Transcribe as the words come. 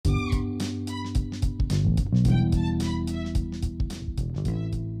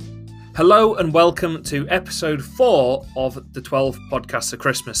Hello and welcome to episode 4 of the 12 Podcasts of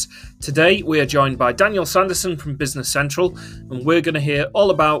Christmas. Today we are joined by Daniel Sanderson from Business Central, and we're going to hear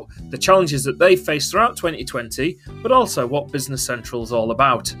all about the challenges that they faced throughout 2020, but also what Business Central is all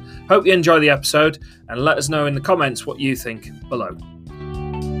about. Hope you enjoy the episode and let us know in the comments what you think below.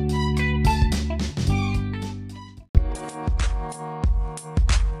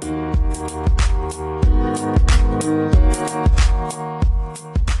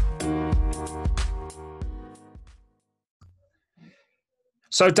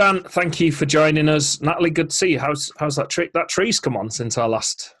 So Dan, thank you for joining us. Natalie, good to see you. How's that tree? That tree's come on since our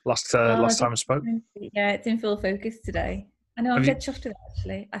last time I spoke. Yeah, it's in full focus today. I know, I'm dead chuffed with it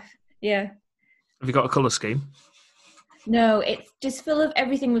actually. Yeah. Have you got a colour scheme? No, it's just full of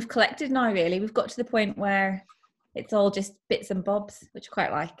everything we've collected now. Really, we've got to the point where it's all just bits and bobs, which I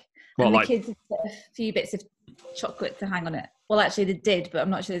quite like. And the kids have got a few bits of chocolate to hang on it. Well, actually, they did, but I'm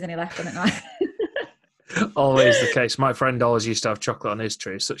not sure there's any left on it now. Always the case. My friend always used to have chocolate on his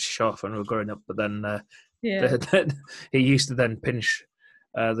tree. Such a show when we were growing up. But then, then he used to then pinch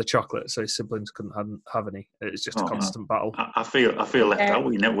the chocolate, so his siblings couldn't have any. It was just a constant battle. I feel left out.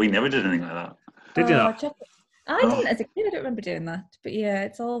 We never did anything like that. Did you not? Chocolate. I didn't as a kid. I don't remember doing that. But yeah,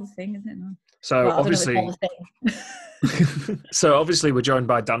 it's all the thing, isn't it? Now? So obviously we're joined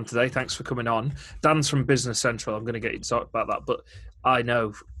by Dan today. Thanks for coming on. Dan's from Business Central. I'm going to get you to talk about that, but I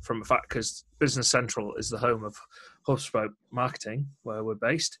know from a fact because Business Central is the home of HubSpot Marketing, where we're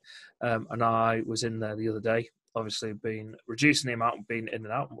based, and I was in there the other day. Obviously, been reducing the amount of being in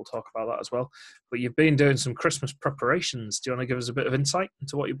and out, and we'll talk about that as well. But you've been doing some Christmas preparations. Do you want to give us a bit of insight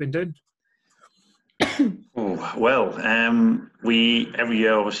into what you've been doing? We every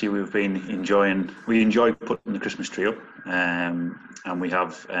year obviously we enjoy putting the Christmas tree up, and we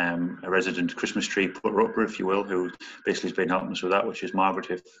have a resident Christmas tree putter upper, if you will, who basically has been helping us with that, which is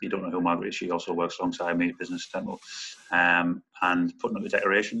Margaret. If you don't know who Margaret is, she also works alongside me at Business Central, and putting up the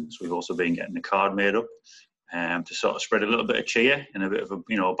decorations. We've also been getting the card made up, to sort of spread a little bit of cheer in a bit of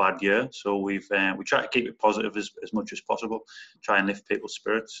a bad year. So we try to keep it positive as much as possible, try and lift people's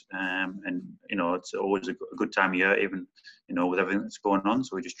spirits, and it's always a good time of year, even with everything that's going on.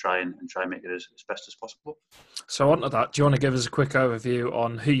 So we just try and make it as best as possible. So on to that, do you want to give us a quick overview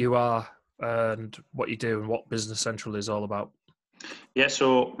on who you are and what you do and what Business Central is all about? Yeah,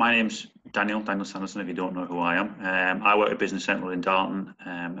 so my name's Daniel Sanderson, if you don't know who I am. I work at Business Central in Darlington,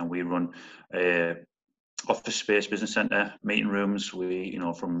 and we run a office space, business centre, meeting rooms. We,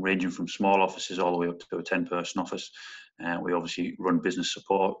 ranging from small offices all the way up to a 10-person office. We obviously run business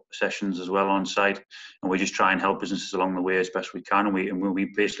support sessions as well on site, and we just try and help businesses along the way as best we can. And we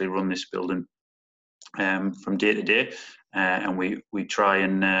basically run this building from day to day, and we try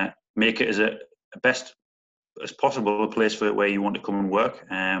and make it as a best as possible a place for where you want to come and work.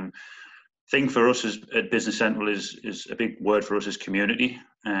 Thing for us at Business Central is a big word for us is community.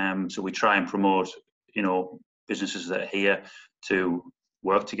 So we try and promote businesses that are here to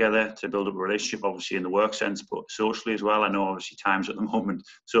work together, to build up a relationship, obviously in the work sense, but socially as well. I know obviously times at the moment,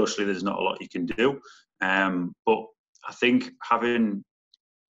 socially, there's not a lot you can do. But I think having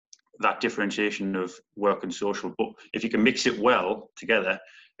that differentiation of work and social, but if you can mix it well together,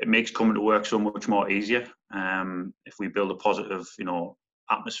 it makes coming to work so much more easier. If we build a positive,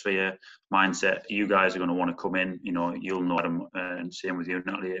 atmosphere, mindset, you guys are going to want to come in, you'll know them, and same with you,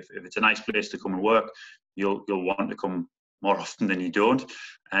 Natalie. If it's a nice place to come and work, you'll want to come more often than you don't.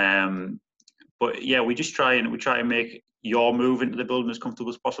 But yeah, we try and make your move into the building as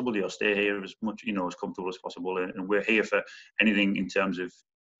comfortable as possible, your stay here as much, as comfortable as possible, and we're here for anything in terms of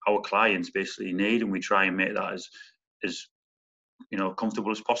our clients basically need, and we try and make that as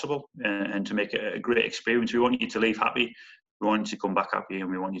comfortable as possible, and to make it a great experience. We want you to leave happy. We want you to come back happy,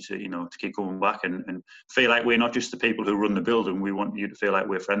 and we want you to, to keep coming back and feel like we're not just the people who run the building. We want you to feel like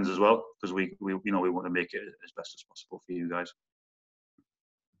we're friends as well, because we want to make it as best as possible for you guys.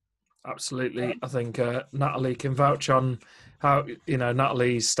 Absolutely. I think Natalie can vouch on how,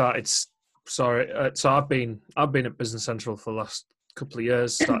 Natalie started. So I've been at Business Central for the last couple of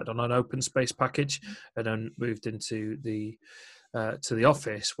years, started on an open space package and then moved into to the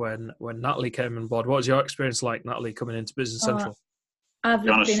office when Natalie came on board. What was your experience like, Natalie, coming into Business Central? I've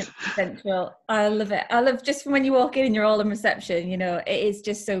been at Business Central. I love it. I love just from when you walk in and you're all in reception, it is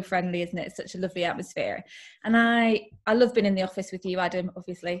just so friendly, isn't it? It's such a lovely atmosphere. And I love being in the office with you, Adam,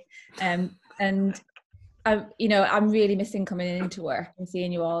 obviously. And I'm really missing coming into work and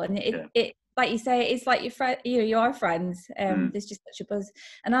seeing you all. And it like you say, it's like your friend, you are friends. There's just such a buzz.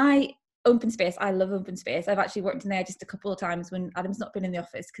 And open space, I love open space. I've actually worked in there just a couple of times when Adam's not been in the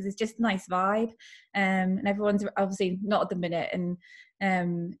office, because it's just a nice vibe, and everyone's obviously not at the minute, and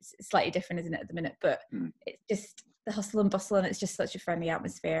It's slightly different, isn't it, at the minute? But it's just the hustle and bustle, and it's just such a friendly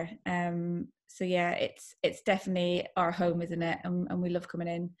atmosphere. So yeah, it's definitely our home, isn't it? And we love coming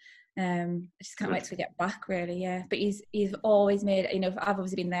in. I just can't wait till we get back, really. Yeah, but he's always made, you know, I've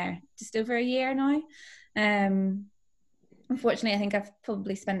obviously been there just over a year now. Unfortunately, I think I've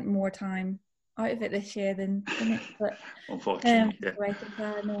probably spent more time out of it this year than it. But unfortunately,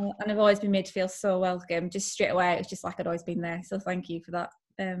 and I've always been made to feel so welcome. Just straight away, it was just like I'd always been there. So thank you for that.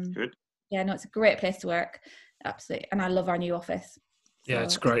 Good. Yeah, no, it's a great place to work. Absolutely, and I love our new office. Yeah, so.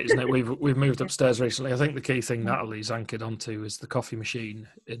 It's great, isn't it? We've moved upstairs recently. I think the key thing Natalie's anchored onto is the coffee machine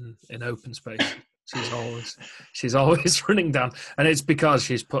in open space. She's always running down, and it's because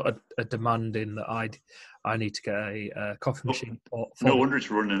she's put a demand in that I need to get a coffee machine. No wonder it's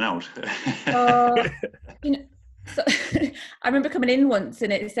running out. You know, so I remember coming in once,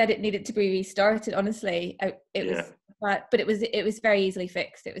 and it said it needed to be restarted. Honestly, was, but it was very easily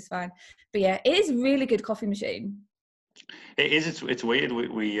fixed. It was fine. But yeah, it is a really good coffee machine. It is. It's weird.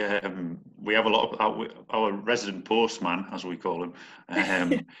 We have a lot of our resident postman, as we call him.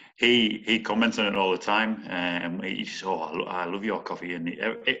 He comments on it all the time. He says, "Oh, I love your coffee." And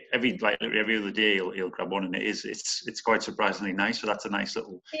every other day, he'll grab one, and it's quite surprisingly nice. So that's a nice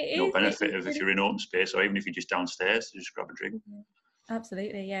little benefit of if you're in open space, or even if you're just downstairs, to just grab a drink. Mm-hmm.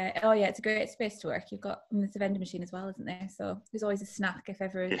 Absolutely, yeah. Oh, yeah. It's a great space to work. You've got there's a vending machine as well, isn't there? So there's always a snack if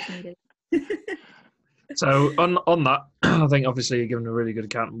ever it's needed. So on that, I think obviously you're giving a really good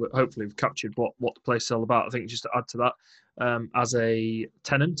account. Hopefully we've captured what the place is all about. I think just to add to that, as a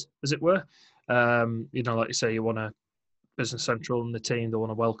tenant, as it were, you know, like you say, you want a Business Central and the team, they want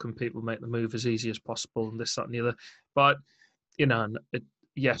to welcome people, make the move as easy as possible, and this, that, and the other. But you know,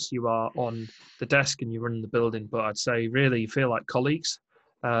 yes, you are on the desk and you run the building, but I'd say really you feel like colleagues.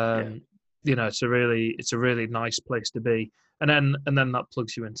 You know, it's a really nice place to be. And then that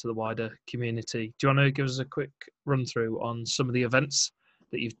plugs you into the wider community. Do you want to give us a quick run through on some of the events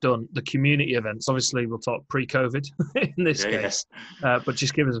that you've done, the community events? Obviously, we'll talk pre-COVID in this case, but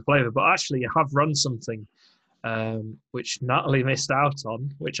just give us a flavour. But actually, you have run something which Natalie missed out on,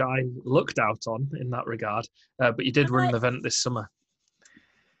 which I looked out on in that regard. But you did run an event this summer.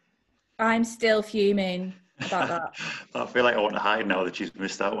 I'm still fuming about that. I feel like I want to hide now that she's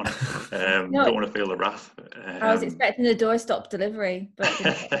missed that one. Don't want to feel the wrath. I was expecting a doorstop delivery,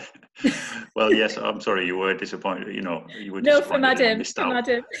 but well, yes, I'm sorry you were disappointed. You know, you were no, from Adam. From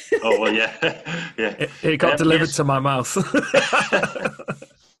Adam. Oh well, yeah. It got delivered to my mouth. Not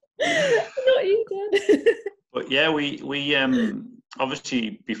you, Dad. But yeah, we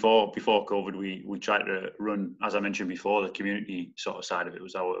obviously before COVID, we tried to run, as I mentioned before, the community sort of side of it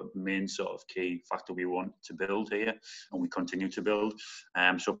was our main sort of key factor we want to build here, and we continue to build.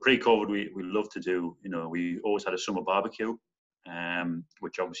 So pre-COVID, we love to do, you know, we always had a summer barbecue,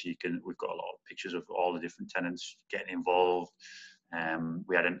 which obviously we've got a lot of pictures of all the different tenants getting involved.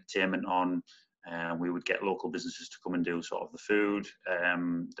 We had entertainment on, we would get local businesses to come and do sort of the food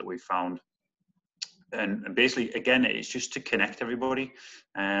that we found. And basically, again, it's just to connect everybody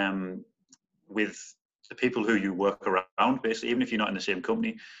with the people who you work around. Basically, even if you're not in the same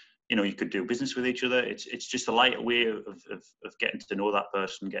company, you know, you could do business with each other. It's just a light way of getting to know that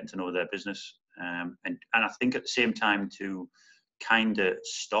person, getting to know their business, and I think at the same time to kind of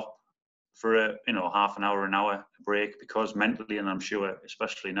stop for a half an hour break, because mentally, and I'm sure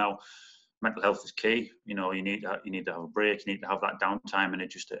especially now, mental health is key. You know, you need to have a break. You need to have that downtime, and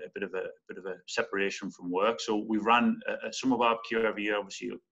it's just a bit of a separation from work. So we ran a summer barbecue every year.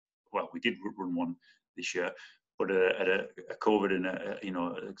 Obviously, well, we did run one this year, but at a COVID and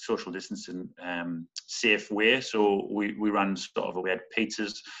a social distancing safe way. So we ran we had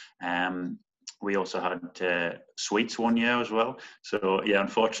pizzas. We also had sweets one year as well. So yeah,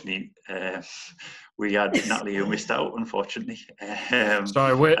 unfortunately, we had Natalie who missed out. Unfortunately,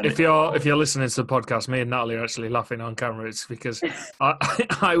 sorry. If you're listening to the podcast, me and Natalie are actually laughing on camera. It's because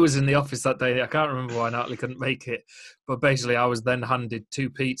I was in the office that day. I can't remember why Natalie couldn't make it, but basically I was then handed 2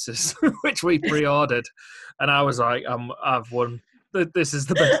 pizzas, which we pre-ordered, and I was like, I've won. This is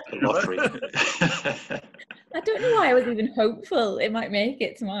the best lottery. I don't know why I was even hopeful it might make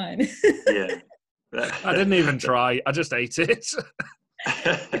it to mine. Yeah. I didn't even try. I just ate it.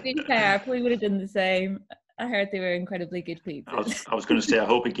 To be fair, I probably would have done the same. I heard they were incredibly good pizzas. I was going to say, I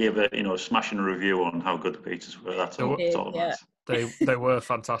hope it gave a smashing review on how good the pizzas were. That's all it They were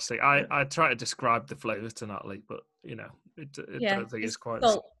fantastic. I try to describe the flavour to Natalie, but I don't think it's quite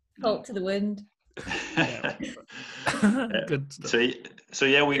salt to the wind. Good stuff. So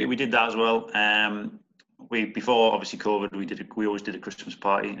yeah, we did that as well. before obviously COVID, we always did a Christmas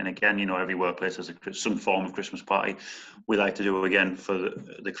party, and again, you know, every workplace has some form of Christmas party. We like to do it again for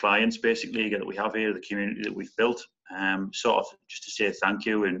the clients, basically, that we have here, the community that we've built, sort of just to say thank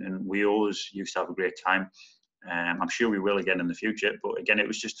you, and we always used to have a great time. I'm sure we will again in the future, but again, it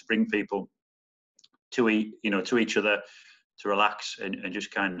was just to bring people to each other, to relax and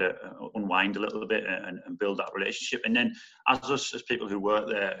just kind of unwind a little bit and build that relationship. And then as people who work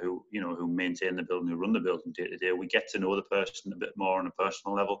there, who maintain the building, who run the building day to day, we get to know the person a bit more on a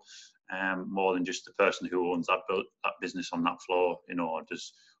personal level, more than just the person who owns that business on that floor, or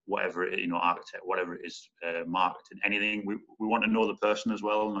does whatever it, architect, whatever it is, marketing, anything. We want to know the person as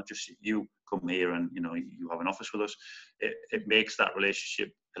well, not just you come here and you have an office with us. It makes that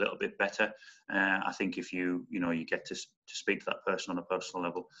relationship a little bit better. I think if you get to speak to that person on a personal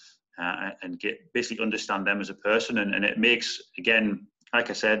level, and basically understand them as a person, and it makes, again, like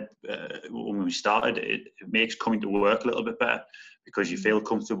I said when we started, it makes coming to work a little bit better, because you feel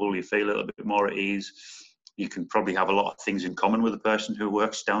comfortable, you feel a little bit more at ease. You can probably have a lot of things in common with the person who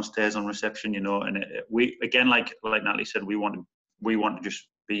works downstairs on reception, and we, again, like Natalie said, we want to just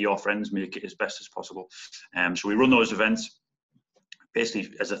be your friends, make it as best as possible. So we run those events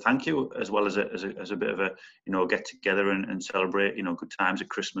basically as a thank you, as well as a bit of a get together and celebrate good times at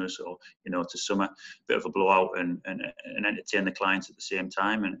Christmas, or to summer, bit of a blowout, and entertain the clients at the same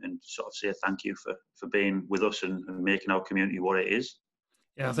time, and sort of say thank you for being with us and making our community what it is.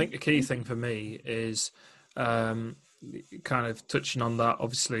 Yeah, I think the key thing for me is kind of touching on that.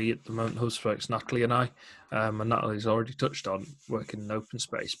 Obviously, at the moment, HubSpot's Natalie and I, and Natalie's already touched on working in open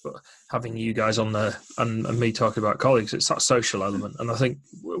space, but having you guys on there and me talking about colleagues, it's that social element. And I think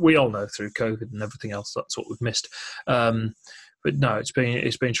we all know through COVID and everything else, that's what we've missed. But no, it's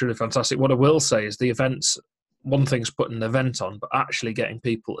been truly fantastic. What I will say is the events, one thing's putting an event on, but actually getting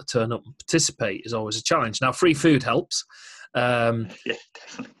people to turn up and participate is always a challenge. Now, free food helps. Yeah,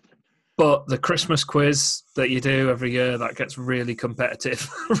 definitely. But the Christmas quiz that you do every year, that gets really competitive,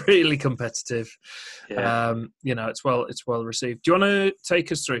 really competitive. Yeah. It's well received. Do you want to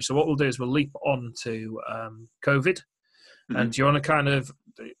take us through? So what we'll do is we'll leap on to COVID. Mm-hmm. And do you want to kind of,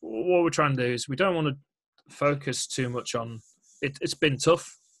 what we're trying to do is we don't want to focus too much on, it's been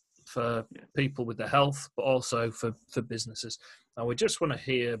tough for people with their health, but also for businesses. And we just want to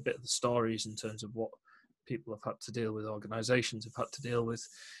hear a bit of the stories in terms of what people have had to deal with, organisations have had to deal with,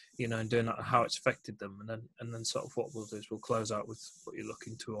 and doing that, how it's affected them, and then sort of what we'll do is we'll close out with what you're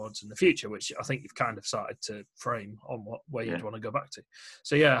looking towards in the future, which I think you've kind of started to frame on where you'd want to go back to.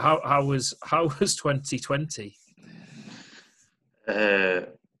 So yeah, how was 2020? As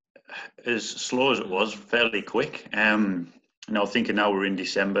slow as it was, fairly quick. Thinking now we're in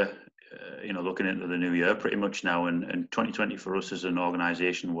December, looking into the new year pretty much now, and 2020 for us as an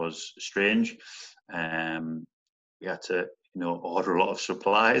organisation was strange. We had to order a lot of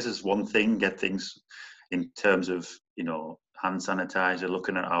supplies as one thing, get things in terms of hand sanitizer,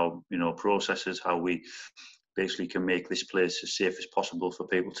 looking at our processes, how we basically can make this place as safe as possible for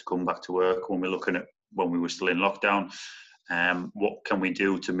people to come back to work. When we're looking at when we were still in lockdown, what can we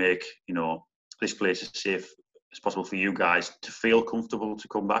do to make this place as safe as possible for you guys to feel comfortable to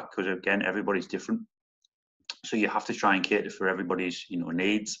come back, because again, everybody's different. So you have to try and cater for everybody's,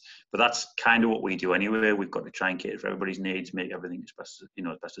 needs. But that's kind of what we do anyway. We've got to try and cater for everybody's needs, make everything as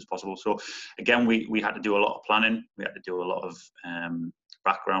best as possible. So again, we had to do a lot of planning. We had to do a lot of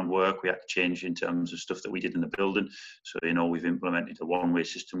background work. We had to change in terms of stuff that we did in the building. So, we've implemented a one-way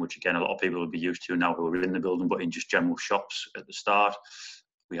system, which again, a lot of people will be used to now who are in the building, but in just general shops at the start.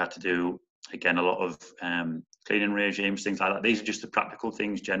 We had to do, again, a lot of cleaning regimes, things like that. These are just the practical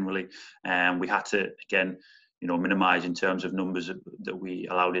things generally. We had to, again, minimise in terms of numbers that we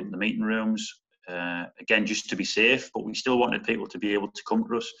allowed in the meeting rooms. Again, just to be safe, but we still wanted people to be able to come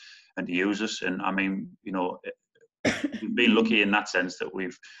to us and to use us. And I mean, we've been lucky in that sense that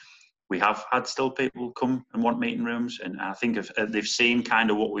we have had still people come and want meeting rooms. And I think they've seen kind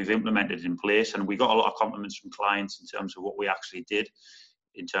of what we've implemented in place, and we got a lot of compliments from clients in terms of what we actually did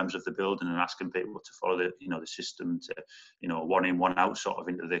in terms of the building, and asking people to follow the system to, one in, one out sort of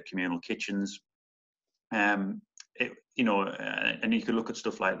into the communal kitchens. And you could look at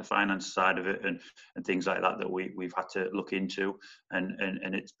stuff like the finance side of it and things like that we've had to look into, and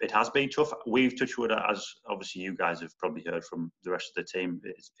it has been tough. We've touched wood, as obviously you guys have probably heard from the rest of the team.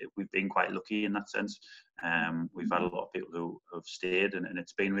 We've been quite lucky in that sense. We've had a lot of people who have stayed, and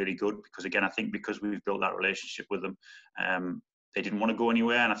it's been really good, because again, I think because we've built that relationship with them, they didn't want to go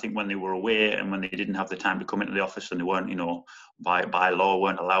anywhere. And I think when they were away and when they didn't have the time to come into the office, and they weren't, by law,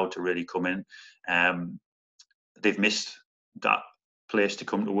 weren't allowed to really come in, they've missed that place to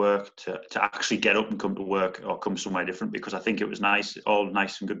come to work, to actually get up and come to work or come somewhere different, because I think it was all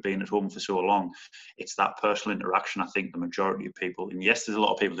nice and good being at home for so long. It's that personal interaction. I think the majority of people, and yes, there's a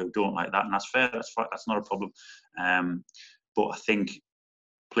lot of people who don't like that, and that's fair. That's not a problem. But I think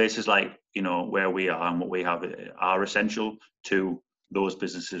places like, where we are and what we have are essential to those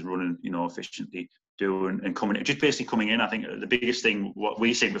businesses running, efficiently, and coming, just basically coming in. I think the biggest thing, what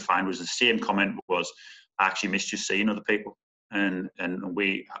we seem to find, was the same comment was, I actually missed just seeing other people. And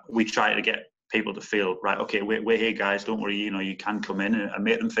we try to get people to feel, right, okay, we're here, guys, don't worry, you can come in, and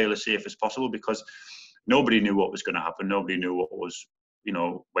make them feel as safe as possible, because nobody knew what was going to happen. Nobody knew what was,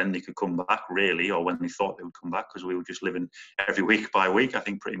 when they could come back, really, or when they thought they would come back, because we were just living every week by week, I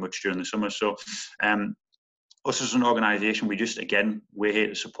think, pretty much during the summer. So us as an organisation, we're here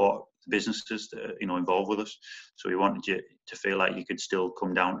to support the businesses that are, involved with us. So we wanted you to feel like you could still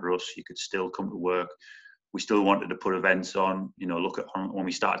come down to us, you could still come to work. We still wanted to put events on, when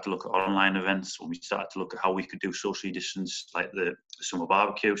we started to look at online events, when we started to look at how we could do socially distance, like the summer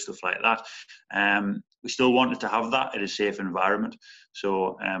barbecue, stuff like that. We still wanted to have that in a safe environment.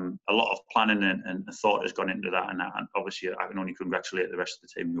 So a lot of planning and thought has gone into that. And obviously, I can only congratulate the rest of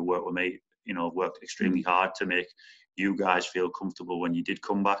the team who worked with me. Worked extremely hard to make you guys feel comfortable when you did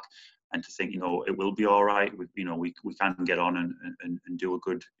come back, and to think, it will be all right. We can get on and do a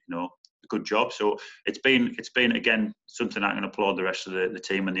good, a good job. So it's been again something I can applaud the rest of the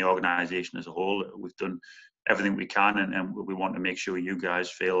team and the organisation as a whole. We've done everything we can, and we want to make sure you guys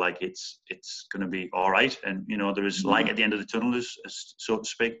feel like it's going to be all right, and there is light at the end of the tunnel, as so to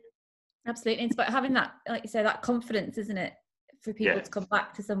speak. Absolutely. It's about having that, like you say, that confidence, isn't it, for people to come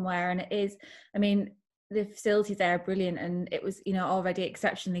back to somewhere. And it is, I mean, the facilities there are brilliant, and it was, already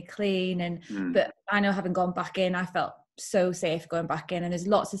exceptionally clean. And but I know, having gone back in, I felt so safe going back in, and there's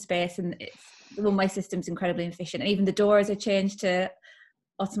lots of space, and the one-way system's incredibly efficient, and even the doors are changed to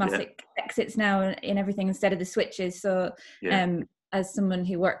automatic exits now and everything, instead of the switches. So as someone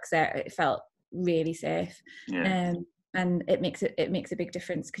who works there, it felt really safe. And it makes a big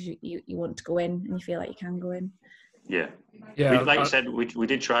difference, because you want to go in and you feel like you can go in. Like you said, we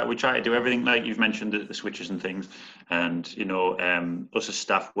try to do everything, like you've mentioned, the switches and things, and us as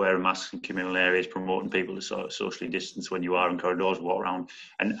staff wearing masks in communal areas, promoting people to sort of socially distance when you are in corridors, walk around.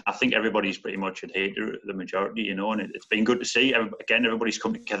 And I think everybody's pretty much adhered to the majority, and it's been good to see. Again, everybody's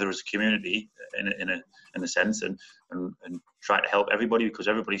come together as a community in a sense, and try to help everybody, because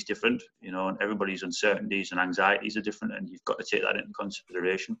everybody's different, and everybody's uncertainties and anxieties are different, and you've got to take that into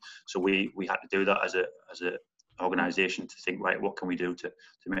consideration. So we had to do that as a organisation, to think, right, what can we do to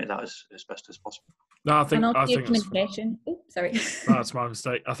make that as best as possible. No, I think communication. Sorry, that's my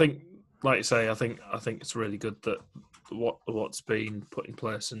mistake. I think, like you say, I think it's really good that what's been put in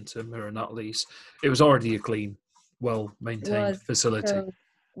place into Mirror Natalie's. It was already a clean, well maintained facility. So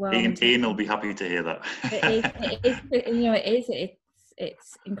Ian will be happy to hear that.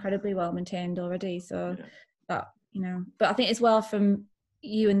 It's incredibly well maintained already. So that, but I think as well, from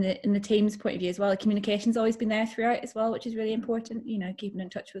you and the team's point of view as well, the communication's always been there throughout as well, which is really important, keeping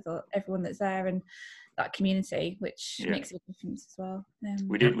in touch with everyone that's there, and that community, which makes a difference as well.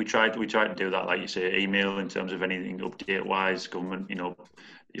 We tried to do that, like you say, email, in terms of anything update wise, government,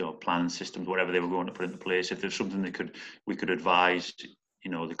 plans, systems, whatever they were going to put into place. If there's something we could advise,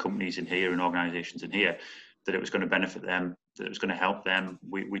 the companies in here and organisations in here, that it was going to benefit them, that it was going to help them,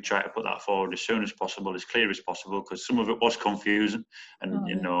 we try to put that forward as soon as possible, as clear as possible, because some of it was confusing, and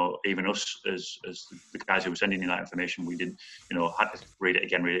even us as the guys who were sending you that information, we didn't, had to read it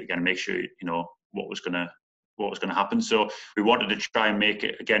again, and make sure what was going to happen. So we wanted to try and make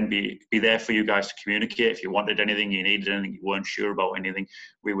it again be there for you guys to communicate. If you wanted anything, you needed anything, you weren't sure about anything,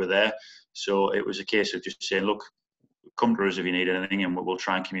 we were there. So it was a case of just saying, look, come to us if you need anything, and we'll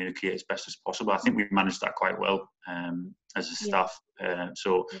try and communicate as best as possible. I think we've managed that quite well as a staff.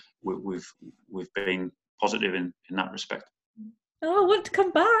 So we've been positive in that respect. Oh, I want to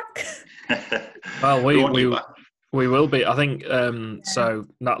come back. Well, we will be. I think so.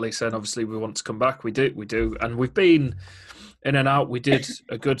 Natalie said, obviously, we want to come back. We do, and we've been in and out. We did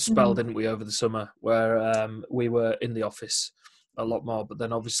a good spell, didn't we, over the summer, where we were in the office a lot more. But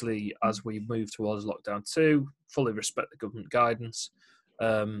then, obviously, as we moved towards lockdown 2, fully respect the government guidance.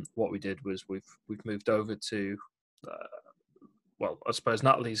 What we did was we've moved over to, well, I suppose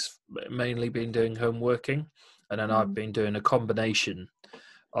Natalie's mainly been doing home working, and then I've been doing a combination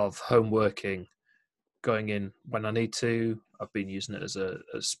of home working, going in when I need to. I've been using it as a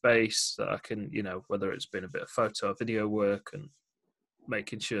space that I can, whether it's been a bit of photo or video work, and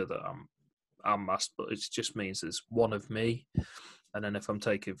making sure that I'm masked, but it just means there's one of me. And then if I'm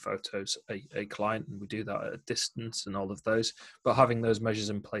taking photos, a client, and we do that at a distance and all of those. But having those measures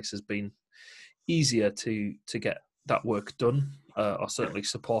in place has been easier to get that work done. I certainly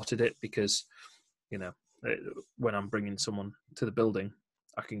supported it because, when I'm bringing someone to the building,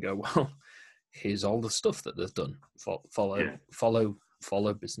 I can go, well, here's all the stuff that they've done.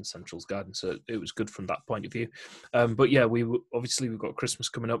 Follow Business Central's guidance. So it was good from that point of view. But yeah, we've got Christmas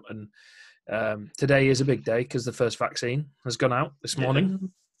coming up, and today is a big day because the first vaccine has gone out this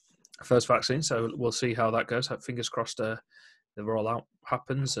morning. First vaccine, so we'll see how that goes. Fingers crossed the rollout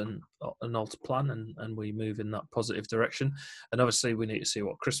happens and all to plan, and we move in that positive direction. And obviously we need to see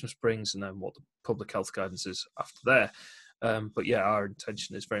what Christmas brings and then what the public health guidance is after there. But yeah, our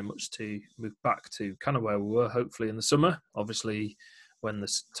intention is very much to move back to kind of where we were, hopefully in the summer, obviously when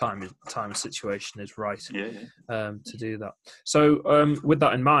the time situation is right, to do that. So with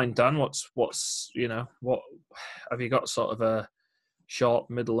that in mind, Dan, what have you got sort of a short,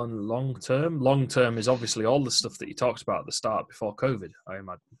 middle and long term? Long term is obviously all the stuff that you talked about at the start before COVID, I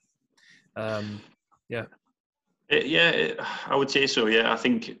imagine. I would say so. Yeah, I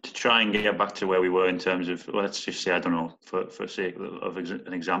think to try and get back to where we were in terms of, let's just say, I don't know, for sake of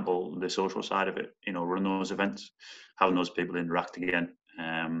an example, the social side of it, run those events, having those people interact again.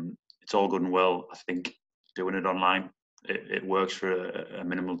 It's all good and well. I think doing it online, it works for a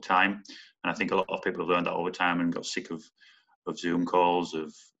minimal time. And I think a lot of people have learned that over time and got sick of Zoom calls,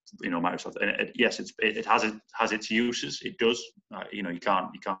 of Microsoft. And it has its uses. It does. You can't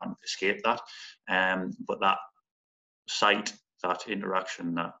escape that. But that site, that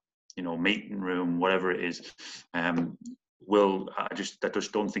interaction, that meeting room, whatever it is, I just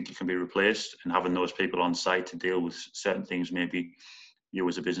don't think it can be replaced. And having those people on site to deal with certain things, maybe you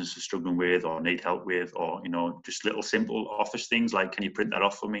as a business are struggling with or need help with, or just little simple office things like, can you print that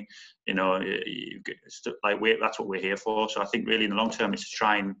off for me? That's what we're here for. So I think really in the long term, it's to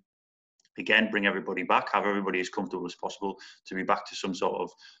try and again bring everybody back, have everybody as comfortable as possible to be back to some sort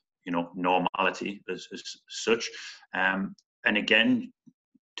of normality as such, and again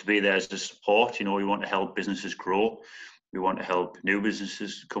to be there as a support. We want to help businesses grow. We want to help new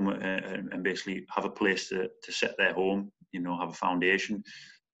businesses come and basically have a place to set their home, have a foundation.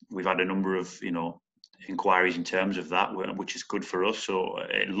 We've had a number of inquiries in terms of that, which is good for us. So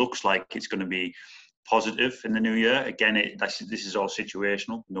it looks like it's going to be positive in the new year. Again, this is all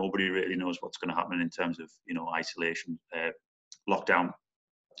situational. Nobody really knows what's going to happen in terms of isolation, lockdown,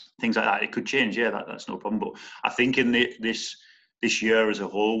 things like that. It could change. Yeah, that's no problem. But I think in this year as a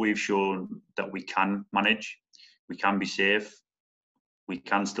whole, we've shown that we can manage. We can be safe. We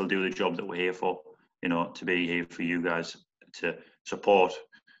can still do the job that we're here for. To be here for you guys, to support,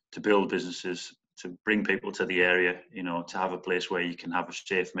 to build businesses, to bring people to the area. To have a place where you can have a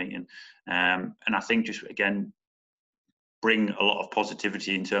safe meeting. And I think just again, bring a lot of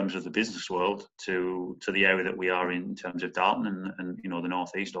positivity in terms of the business world to the area that we are in terms of Darton and the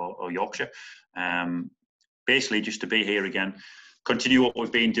Northeast or Yorkshire. Basically, just to be here again, continue what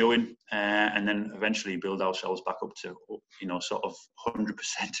we've been doing, and then eventually build ourselves back up to sort of 100%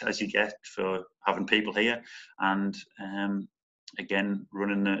 as you get for having people here, and again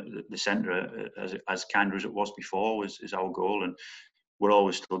running the centre as kinder as it was before is our goal. And we'll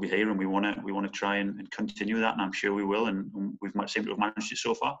always still be here, and we want to try and continue that, and I'm sure we will, and we've seemed to have managed it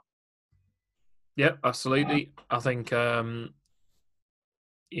so far. Yeah, absolutely. I think I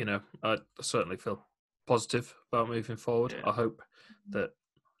certainly feel positive about moving forward. I hope that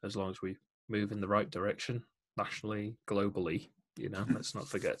as long as we move in the right direction, nationally, globally, let's not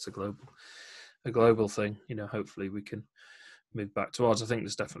forget it's a global thing. Hopefully we can move back towards. I think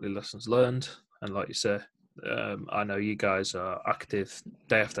there's definitely lessons learned, and like you say, I know you guys are active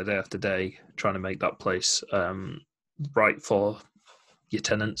day after day after day trying to make that place right for your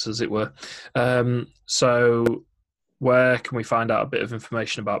tenants, as it were. So where can we find out a bit of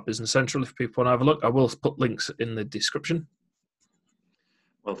information about Business Central if people want to have a look? I will put links in the description.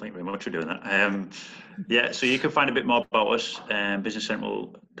 Well, thank you very much for doing that. So you can find a bit more about us,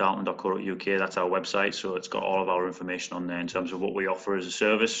 businesscentraldarton.co.uk. That's our website. So it's got all of our information on there in terms of what we offer as a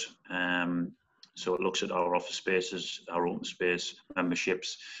service. So it looks at our office spaces, our open space,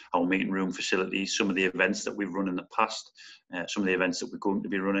 memberships, our meeting room facilities, some of the events that we've run in the past, some of the events that we're going to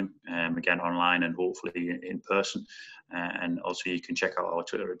be running, again, online and hopefully in person. And also you can check out our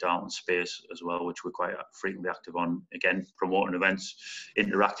Twitter at Darton Space as well, which we're quite frequently active on, again, promoting events,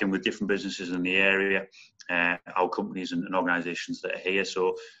 interacting with different businesses in the area, our companies and organisations that are here.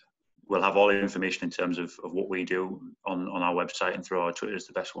 So we'll have all the information in terms of what we do on our website, and through our Twitter is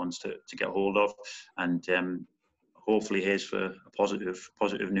the best ones to get hold of. And hopefully here's for a positive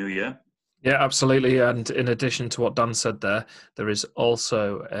new year. Yeah, absolutely. And in addition to what Dan said there is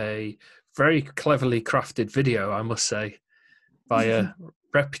also a very cleverly crafted video, I must say, by a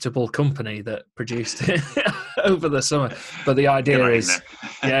reputable company that produced it over the summer. But the idea is,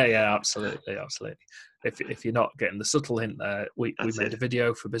 yeah, absolutely. If you're not getting the subtle hint there, we made a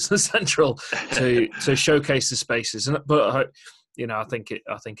video for Business Central to showcase the spaces, but I think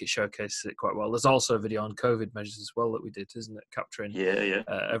it showcases it quite well. There's also a video on COVID measures as well that we did, isn't it? Capturing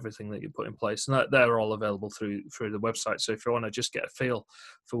everything that you put in place, and they're all available through the website. So if you want to just get a feel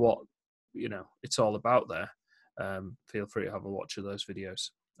for what it's all about there, feel free to have a watch of those videos.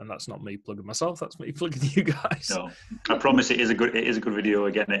 And that's not me plugging myself; that's me plugging you guys. No, I promise it is a good video.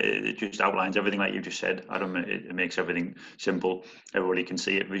 Again, it just outlines everything like you just said, Adam. It makes everything simple. Everybody can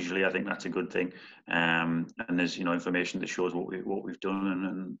see it visually. I think that's a good thing. And there's information that shows what we've done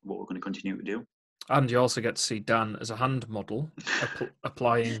and what we're going to continue to do. And you also get to see Dan as a hand model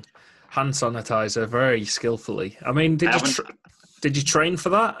applying hand sanitizer very skillfully. I mean, did you train for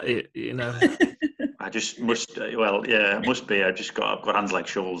that? I just must. Well, yeah, it must be. I've got hands like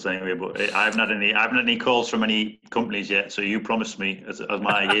shovels anyway. But I haven't had any calls from any companies yet. So you promised me as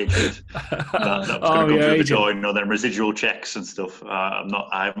my agent that was going to come through the door. Them residual checks and stuff.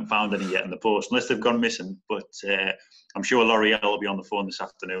 I haven't found any yet in the post, unless they've gone missing. But I'm sure L'Oreal will be on the phone this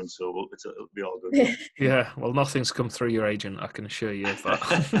afternoon, so it'll be all good. Yeah. Well, nothing's come through your agent, I can assure you of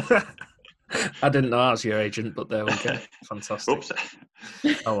that. I didn't know I was your agent, but there we go. Fantastic. Oops.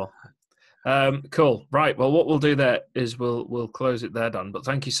 Oh well. Cool. Right. Well, what we'll do there is we'll close it there, Dan. But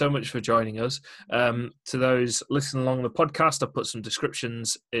thank you so much for joining us. To those listening along the podcast, I put some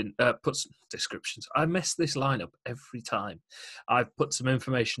descriptions in. I mess this line up every time. I've put some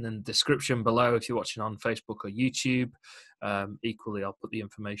information in the description below if you're watching on Facebook or YouTube. Equally, I'll put the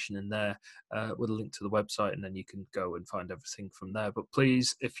information in there with a link to the website, and then you can go and find everything from there. But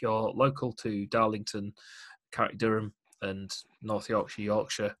please, if you're local to Darlington, County Durham, and North Yorkshire,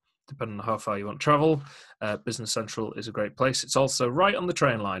 Yorkshire, depending on how far you want to travel, Business Central is a great place. It's also right on the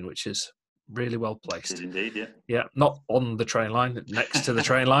train line, which is really well placed. Indeed, yeah. Yeah, not on the train line, next to the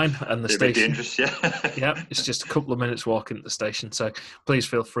train line and the station. Dangerous, yeah. Yeah, it's just a couple of minutes walking to the station. So please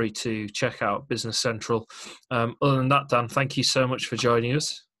feel free to check out Business Central. Other than that, Dan, thank you so much for joining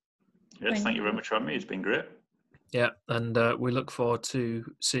us. Yes, thank you very much for having me. It's been great. Yeah, and we look forward to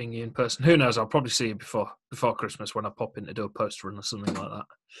seeing you in person. Who knows? I'll probably see you before Christmas when I pop in to do a post run or something like that.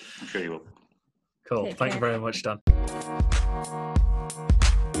 I'm sure you will. Cool. Thank you very much, Dan.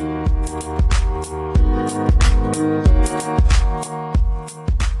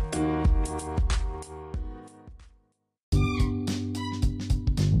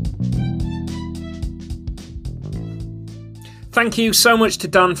 Thank you so much to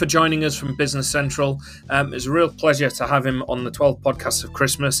Dan for joining us from Business Central. It's a real pleasure to have him on the 12 podcasts of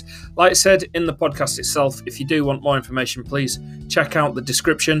Christmas. Like I said in the podcast itself, if you do want more information, please check out the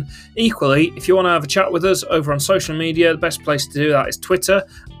description. Equally, if you want to have a chat with us over on social media, the best place to do that is Twitter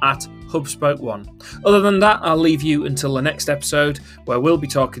 @HubSpoke1. Other than that, I'll leave you until the next episode where we'll be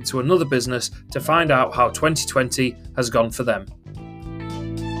talking to another business to find out how 2020 has gone for them.